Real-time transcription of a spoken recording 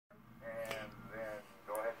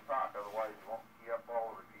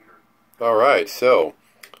Alright, so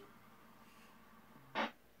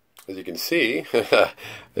as you can see,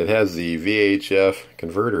 it has the VHF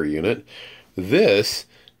converter unit. This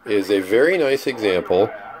is a very nice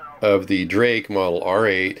example of the Drake Model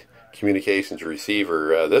R8 communications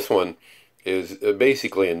receiver. This one is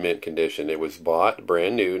basically in mint condition. It was bought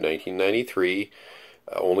brand new, 1993,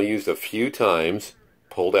 only used a few times,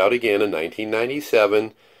 pulled out again in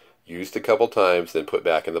 1997, used a couple times, then put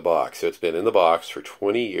back in the box. So it's been in the box for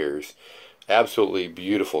 20 years. Absolutely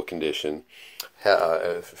beautiful condition.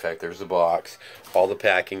 In fact, there's the box, all the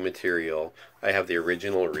packing material. I have the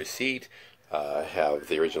original receipt. I have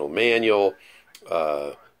the original manual.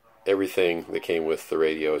 Everything that came with the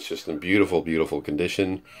radio. It's just in beautiful, beautiful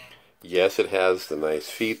condition. Yes, it has the nice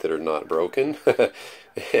feet that are not broken,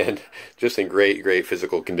 and just in great, great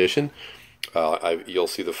physical condition. You'll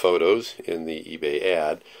see the photos in the eBay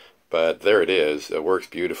ad, but there it is. It works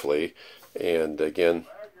beautifully, and again,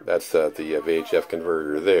 that's the VHF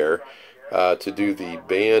converter there. To do the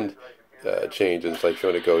band changes, like if you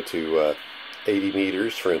want to go to 80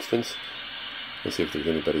 meters, for instance. Let's see if there's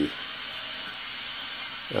anybody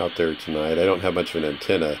out there tonight. I don't have much of an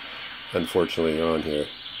antenna, unfortunately, on here.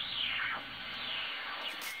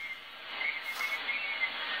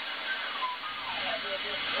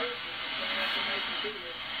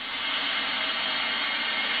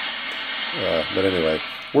 But anyway,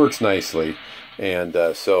 works nicely, and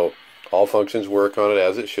so all functions work on it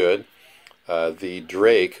as it should. The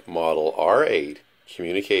Drake Model R8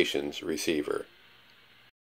 communications receiver.